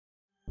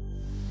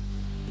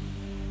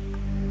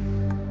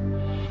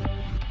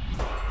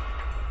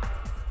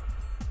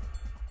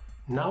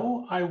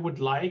Now I would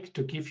like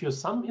to give you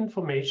some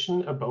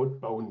information about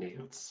bone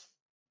nails.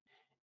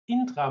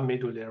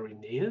 Intramedullary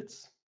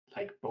nails,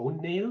 like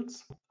bone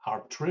nails,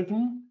 are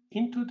driven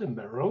into the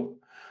marrow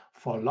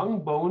for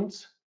long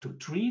bones to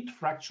treat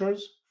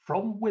fractures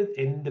from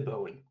within the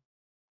bone.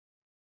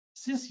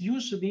 This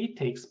usually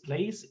takes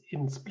place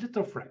in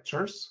splitter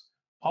fractures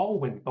or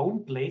when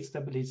bone plate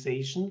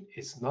stabilization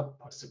is not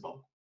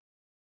possible.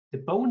 The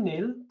bone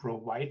nail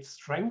provides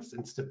strength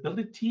and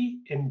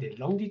stability in the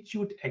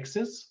longitude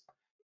axis,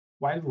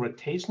 while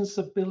rotation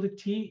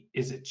stability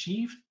is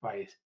achieved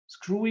by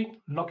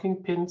screwing locking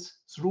pins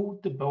through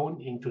the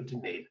bone into the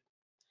nail.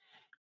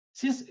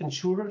 This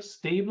ensures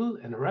stable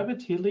and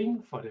rapid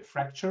healing for the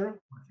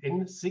fracture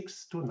within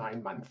 6 to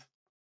 9 months.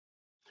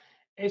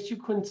 As you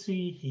can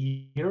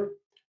see here,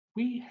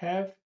 we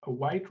have a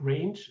wide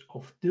range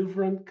of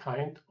different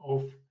kinds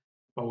of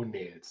bone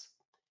nails.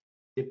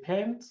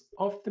 Depends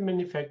on the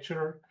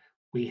manufacturer,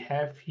 we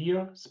have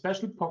here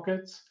special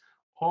pockets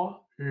or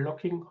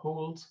locking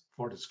holes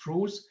for the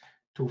screws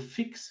to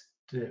fix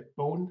the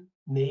bone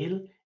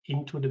nail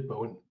into the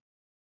bone.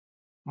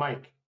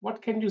 Mike,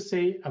 what can you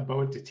say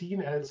about the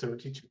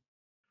TNL32?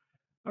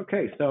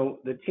 Okay,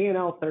 so the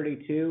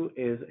TNL32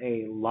 is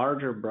a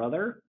larger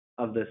brother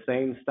of the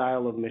same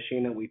style of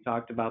machine that we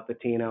talked about, the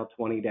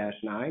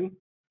TNL20-9.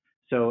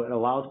 So it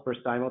allows for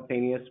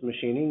simultaneous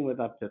machining with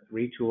up to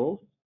 3 tools.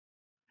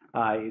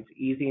 It's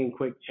easy and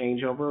quick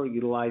changeover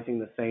utilizing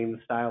the same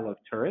style of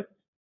turret.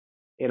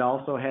 It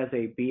also has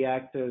a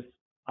B-axis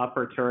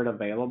upper turret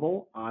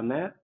available on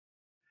that.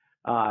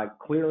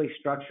 Clearly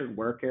structured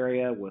work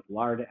area with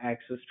large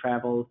axis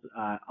travels,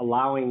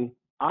 allowing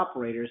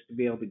operators to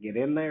be able to get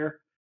in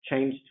there,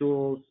 change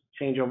tools,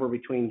 change over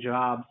between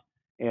jobs,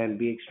 and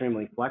be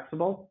extremely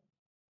flexible.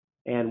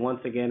 And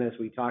once again, as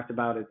we talked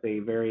about, it's a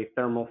very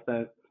thermal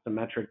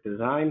symmetric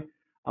design,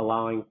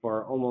 allowing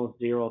for almost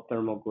zero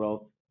thermal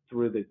growth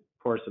through the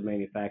course of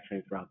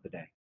manufacturing throughout the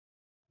day.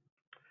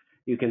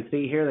 You can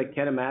see here the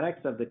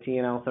kinematics of the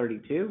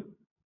TNL32.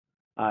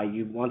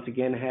 You once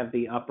again have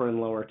the upper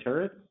and lower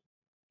turrets.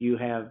 You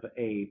have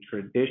a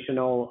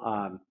traditional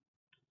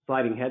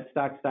sliding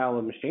headstock style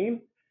of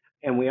machine,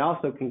 and we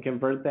also can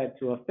convert that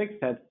to a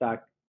fixed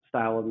headstock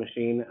style of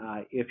machine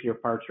if your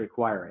parts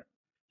require it.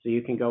 So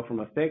you can go from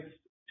a fixed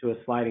to a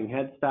sliding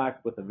headstock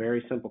with a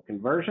very simple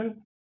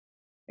conversion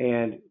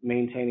and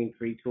maintaining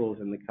 3 tools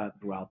in the cut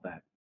throughout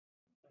that.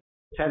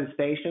 10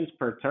 stations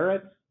per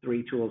turret,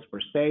 3 tools per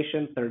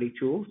station, 30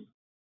 tools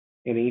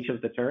in each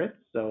of the turrets,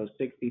 so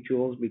 60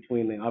 tools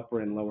between the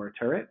upper and lower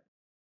turret.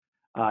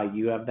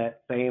 You have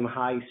that same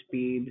high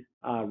speed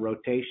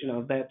rotation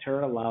of that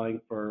turret,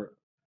 allowing for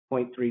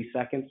 0.3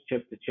 seconds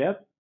chip to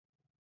chip,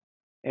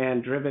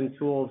 and driven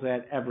tools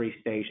at every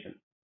station.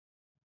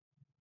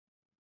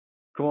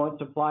 Coolant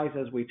supplies,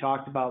 as we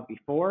talked about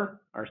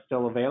before, are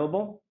still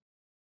available,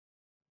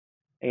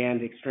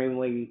 and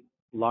extremely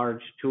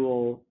large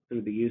tool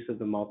through the use of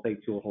the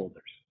multi-tool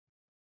holders.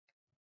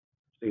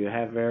 So you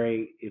have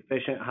very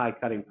efficient high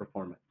cutting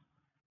performance.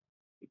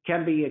 It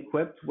can be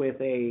equipped with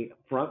a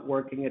front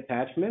working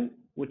attachment,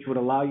 which would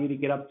allow you to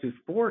get up to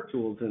 4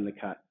 tools in the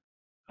cut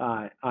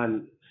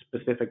on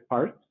specific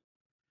parts.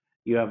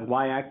 You have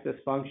Y-axis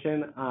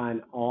function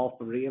on all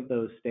 3 of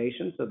those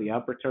stations, so the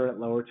upper turret,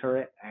 lower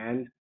turret,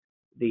 and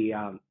the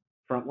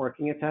front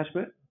working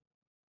attachment.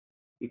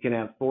 You can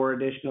have 4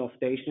 additional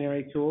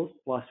stationary tools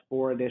plus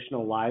 4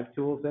 additional live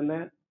tools in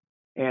that,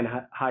 and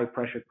high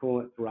pressure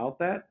coolant throughout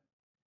that.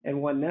 And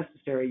when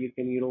necessary, you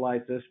can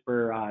utilize this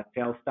for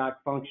tailstock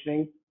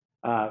functioning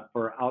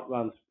for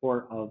outbound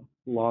support of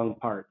long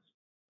parts.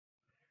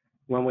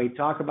 When we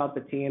talk about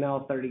the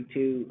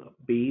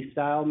TNL32B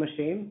style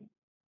machine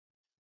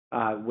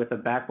with a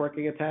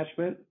backworking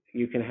attachment,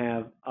 you can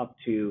have up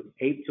to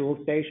 8 tool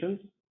stations.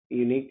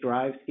 Unique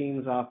drive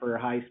schemes offer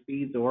high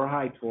speeds or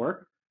high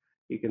torque.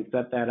 You can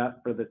set that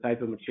up for the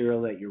type of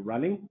material that you're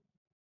running.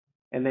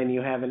 And then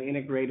you have an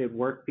integrated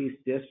workpiece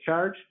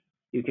discharge.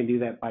 You can do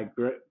that by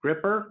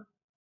gripper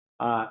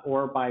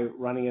or by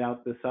running it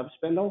out the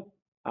subspindle.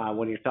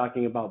 When you're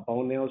talking about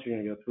bone nails, you're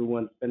going to go through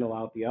one spindle,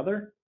 out the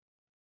other.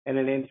 And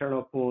an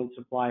internal coolant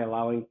supply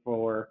allowing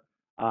for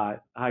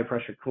high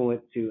pressure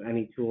coolant to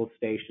any tool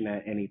station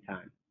at any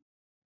time.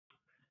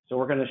 So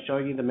we're going to show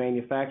you the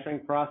manufacturing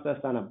process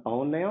on a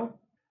bone nail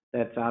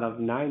that's out of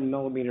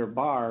 9mm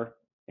bar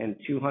and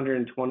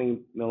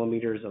 220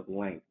 millimeters of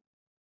length.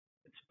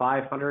 It's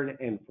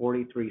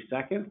 543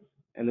 seconds,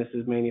 and this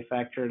is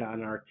manufactured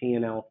on our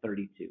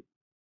TNL32.